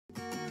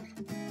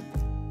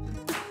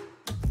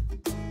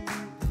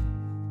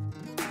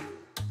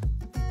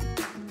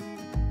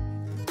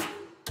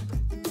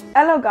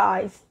Hello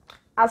guys,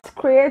 as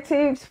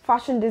creatives,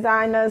 fashion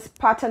designers,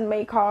 pattern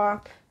maker,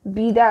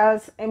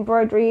 beaders,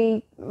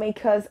 embroidery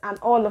makers and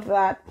all of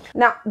that.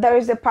 Now there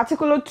is a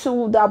particular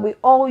tool that we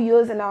all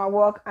use in our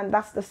work, and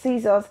that's the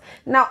scissors.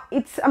 Now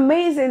it's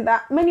amazing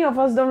that many of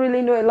us don't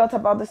really know a lot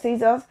about the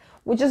scissors.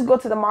 We just go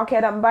to the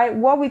market and buy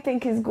what we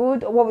think is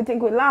good or what we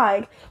think we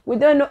like. We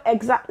don't know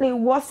exactly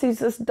what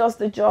scissors does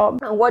the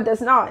job and what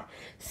does not.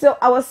 So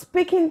I was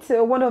speaking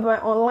to one of my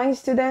online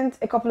students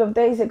a couple of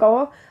days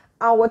ago,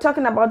 and we're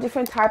talking about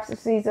different types of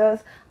scissors,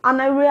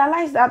 and I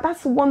realized that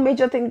that's one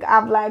major thing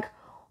I've like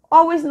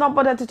always not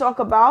bothered to talk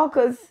about,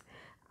 because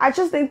I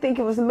just didn't think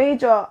it was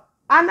major,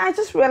 and I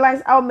just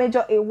realized how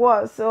major it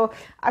was. So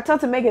I thought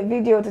to make a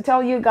video to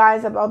tell you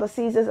guys about the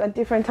scissors and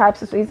different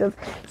types of scissors.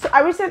 So I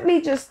recently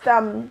just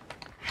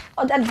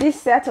ordered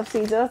this set of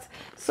scissors.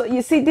 So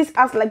you see this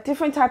has like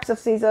different types of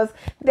scissors.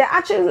 They're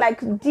actually like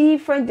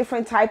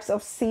different types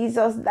of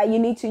scissors that you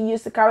need to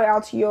use to carry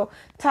out your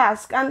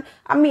task. And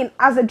I mean,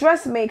 as a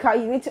dressmaker,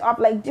 you need to have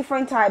like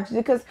different types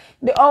because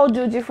they all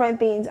do different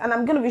things, and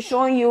I'm going to be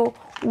showing you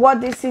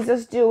what these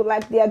scissors do.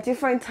 Like, there are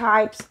different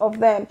types of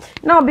them.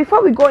 Now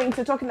before we go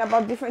into talking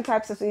about different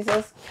types of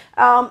scissors,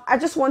 I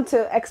just want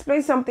to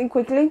explain something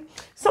quickly.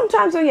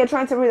 Sometimes when you're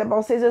trying to read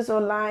about scissors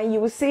online, you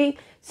will see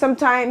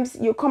sometimes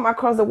you come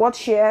across the word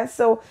shears.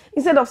 So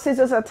instead of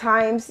scissors, at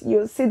times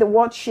you see the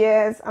word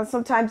shears, and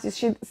sometimes you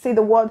should see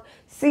the word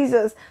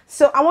scissors.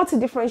 So I want to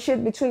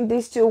differentiate between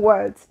these two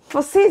words.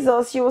 For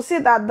scissors, you will see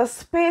that the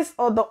space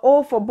or the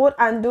hole for both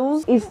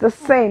handles is the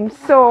same.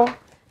 So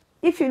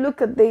if you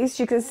look at this,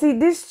 you can see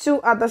these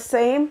two are the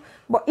same,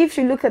 but if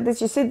you look at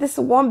this, you see this is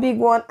one big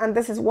one and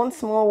this is one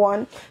small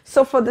one.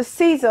 So for the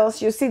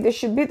scissors, you see they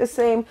should be the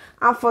same,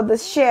 and for the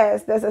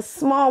shears, there's a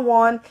small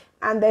one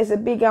and there's a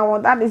bigger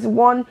one. That is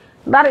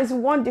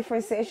one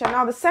differentiation.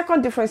 Now the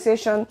second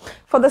differentiation,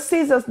 for the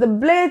scissors, the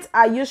blades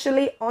are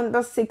usually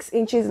under 6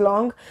 inches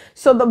long.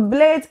 So the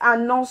blades are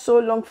not so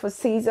long for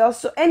scissors.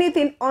 So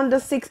anything under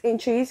 6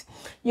 inches,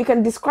 you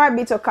can describe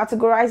it or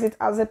categorize it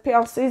as a pair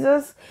of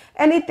scissors.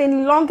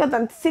 Anything longer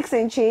than 6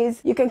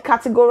 inches, you can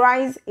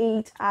categorize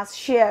it as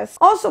shears.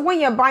 Also,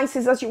 when you're buying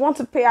scissors, you want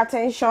to pay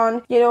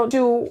attention,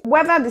 to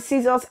whether the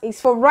scissors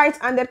is for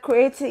right-handed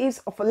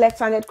creatives or for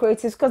left-handed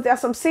creatives, because there are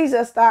some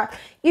scissors that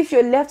if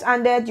you're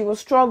left-handed, you will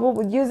struggle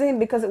with using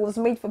because it was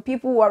made for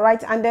people who are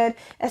right-handed,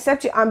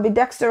 except you're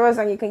ambidextrous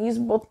and you can use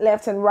both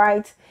left and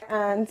right.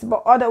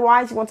 But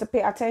otherwise, you want to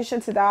pay attention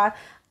to that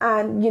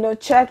and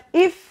check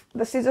if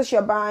the scissors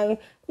you're buying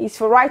is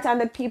for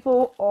right-handed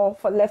people or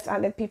for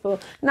left-handed people.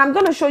 Now I'm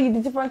going to show you the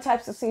different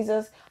types of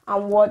scissors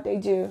and what they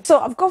do. So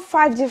I've got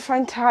 5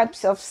 different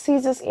types of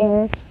scissors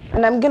here,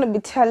 and I'm going to be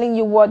telling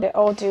you what they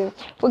all do.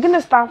 We're going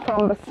to start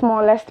from the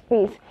smallest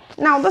piece.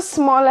 Now the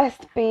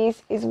smallest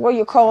piece is what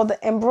you call the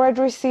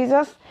embroidery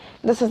scissors.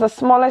 This is the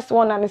smallest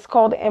one, and it's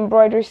called the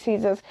embroidery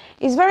scissors.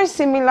 It's very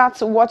similar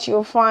to what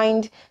you'll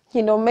find,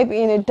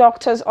 maybe in a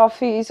doctor's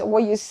office, or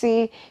what you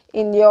see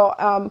in your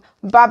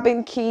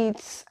barbing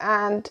kits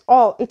and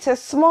all. It's a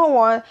small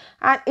one,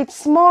 and it's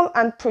small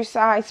and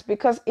precise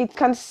because it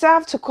can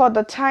serve to cut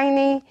the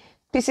tiny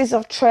pieces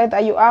of thread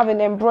that you have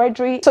in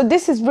embroidery. So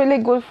this is really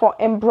good for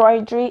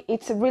embroidery.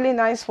 It's really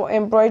nice for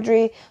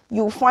embroidery.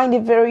 You'll find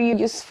it very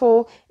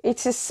useful.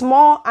 It is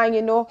small, and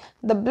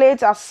the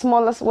blades are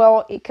small as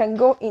well. It can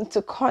go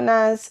into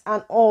corners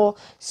and all.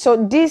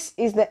 So this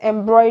is the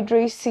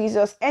embroidery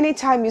scissors.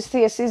 Anytime you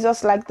see a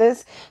scissors like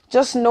this,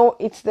 just know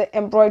it's the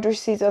embroidery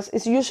scissors.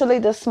 It's usually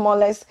the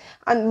smallest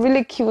and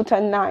really cute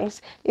and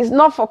nice. It's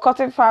not for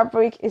cutting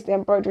fabric, it's the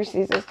embroidery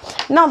scissors.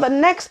 Now the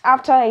next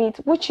after it,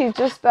 which is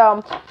just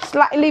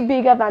slightly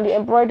bigger than the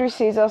embroidery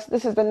scissors,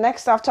 this is the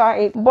next after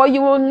it, but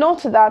you will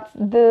note that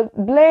the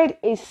blade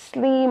is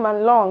slim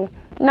and long.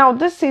 Now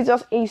this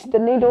scissors is the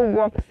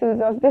needlework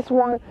scissors. This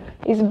one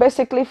is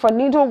basically for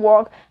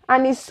needlework,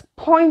 and it's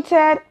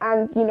pointed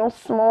and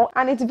small,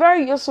 and it's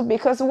very useful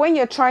because when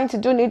you're trying to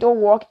do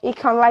needlework, it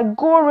can like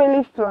go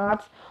really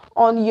flat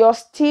on your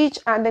stitch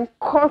and then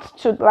cut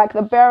to like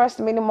the barest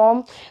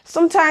minimum.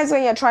 Sometimes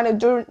when you're trying to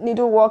do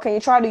needlework and you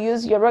try to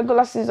use your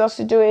regular scissors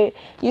to do it,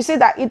 you see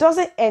that it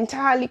doesn't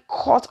entirely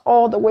cut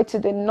all the way to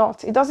the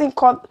knot. It doesn't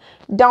cut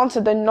down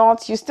to the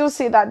knot. You still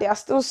see that there are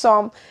still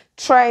some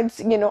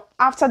threads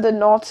after the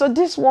knot. So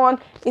this one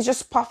is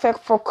just perfect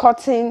for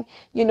cutting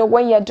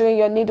when you're doing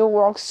your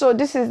needlework. So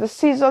this is the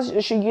scissors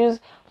you should use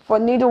for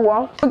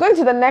needlework. We're going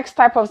to the next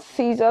type of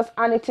scissors,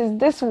 and it is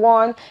this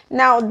one.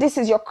 Now this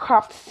is your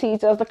craft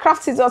scissors. The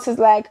craft scissors is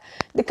like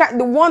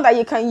the one that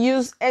you can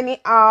use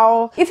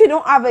anyhow. If you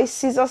don't have a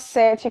scissor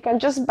set, you can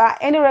just buy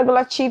any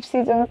regular cheap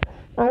scissors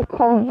and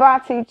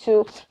convert it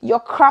to your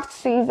craft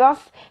scissors,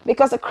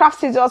 because the craft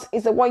scissors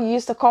is the one you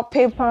use to cut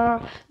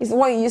paper, is the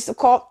one you use to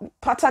cut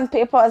pattern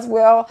paper as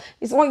well,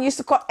 it's the one you use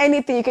to cut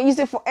anything. You can use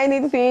it for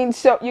anything,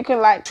 so you can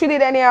like treat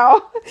it anyhow.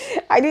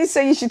 I didn't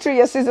say you should treat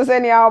your scissors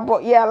anyhow,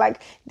 but yeah,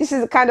 like this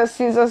is the kind of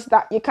scissors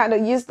that you kind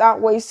of use that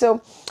way.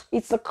 So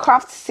it's the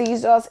craft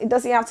scissors. It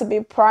doesn't have to be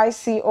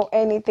pricey or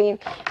anything.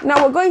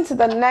 Now we're going to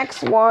the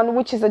next one,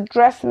 which is a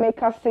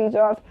dressmaker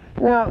scissors.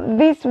 Now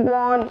this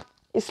one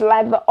is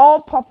like the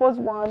all-purpose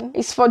one.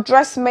 It's for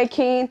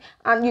dressmaking,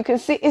 and you can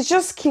see it's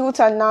just cute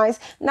and nice.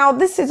 Now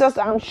these scissors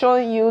that I'm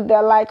showing you,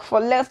 they're like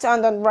for left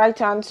hand and right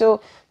hand,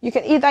 so you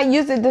can either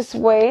use it this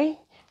way,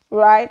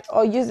 right,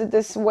 or use it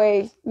this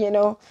way. You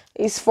know,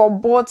 it's for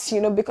both, you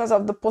know, because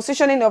of the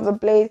positioning of the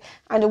blade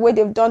and the way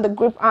they've done the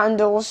grip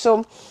handle.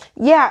 So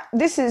yeah,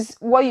 this is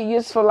what you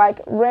use for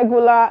like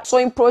regular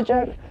sewing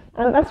projects,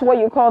 and that's what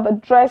you call the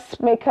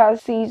dressmaker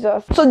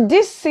scissors. So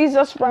this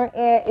scissors right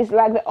here is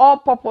like the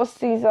all-purpose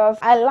scissors.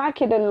 I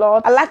like it a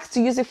lot. I like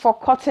to use it for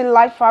cutting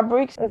light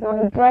fabrics. It's on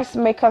the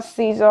dressmaker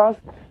scissors,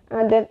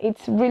 and then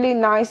it's really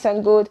nice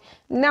and good.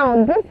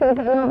 Now this is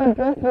another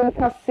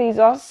dressmaker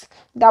scissors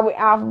that we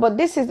have, but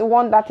this is the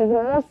one that is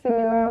more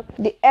similar,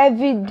 the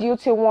heavy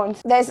duty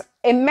ones. There's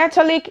a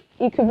metallic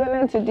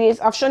equivalent to this.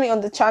 I've shown it on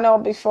the channel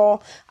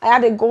before. I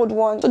had a gold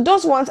one. So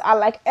those ones are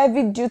like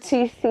heavy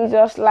duty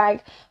scissors.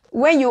 Like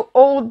when you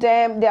hold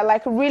them, they're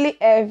like really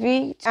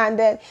heavy, and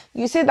then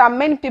you see that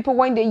many people,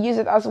 when they use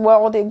it as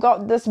well, they've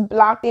got this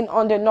black thing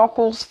on the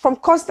knuckles from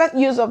constant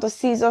use of the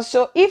scissors.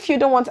 So if you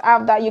don't want to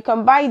have that, you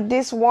can buy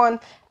this one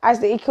as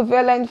the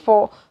equivalent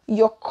for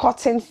your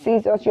cutting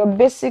scissors, your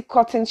basic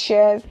cutting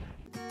shears.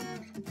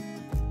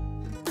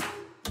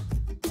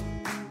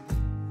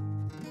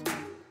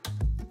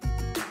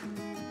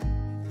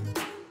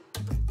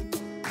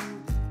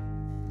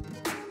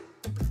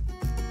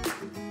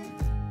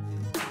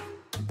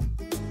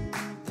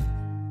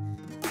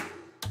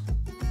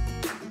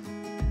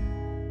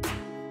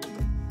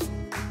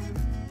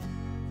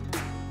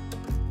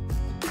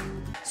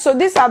 So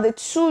these are the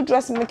two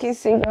dressmaking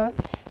scissors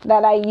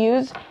that I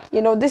use.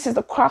 You know, this is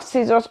the craft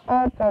scissors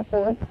all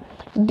purpose.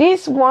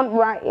 This one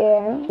right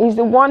here is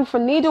the one for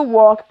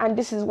needlework, and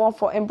this is one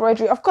for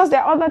embroidery. Of course,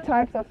 there are other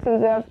types of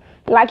scissors.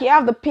 Like you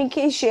have the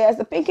pinking shears.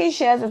 The pinking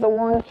shears is the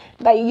one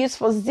that you use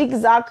for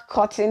zigzag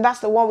cutting. That's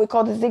the one we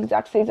call the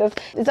zigzag scissors.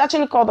 It's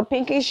actually called the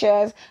pinking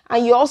shears.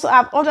 And you also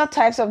have other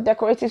types of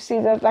decorative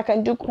scissors that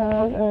can do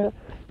corners and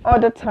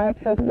other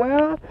types as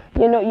well.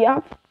 You know, you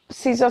have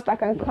scissors that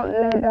can cut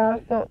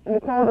leather, so we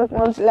call those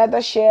ones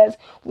leather shears.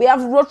 We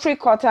have rotary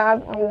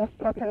cutters, and we have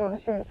cutting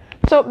machines.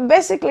 So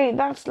basically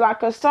that's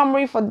like a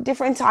summary for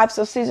different types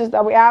of scissors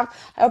that we have.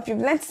 I hope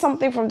you've learned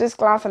something from this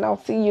class, and I'll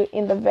see you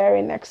in the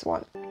very next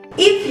one.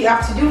 If you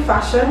have to do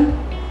fashion,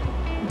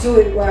 do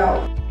it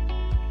well.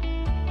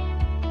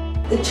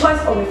 The choice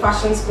of a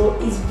fashion school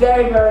is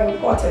very, very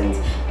important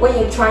when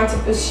you're trying to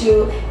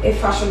pursue a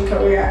fashion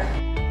career.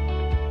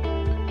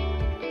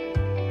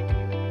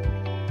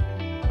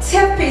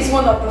 TFP is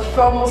one of the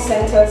foremost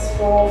centers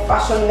for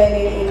fashion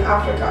learning in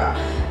Africa.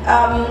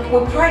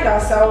 We pride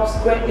ourselves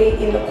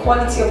greatly in the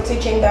quality of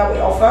teaching that we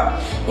offer.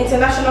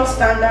 International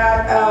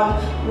standard,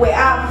 we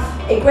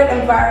have a great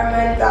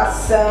environment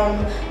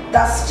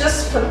that's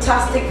just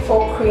fantastic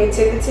for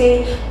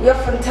creativity. We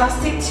have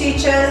fantastic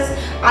teachers.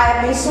 I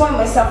have been sewing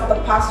myself for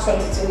the past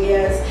 22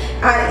 years,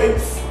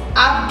 and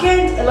I've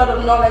gained a lot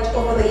of knowledge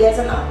over the years,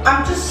 and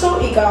I'm just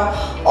so eager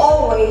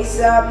always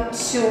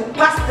to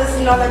pass this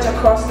knowledge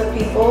across to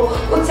people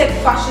who take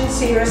fashion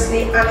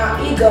seriously and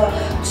are eager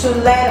to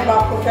learn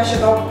about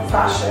professional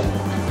fashion.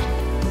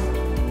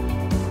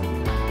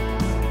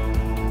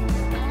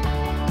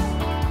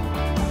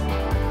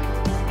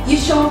 You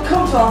should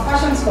come to our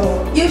fashion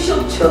school. You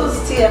should choose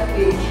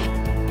TFP.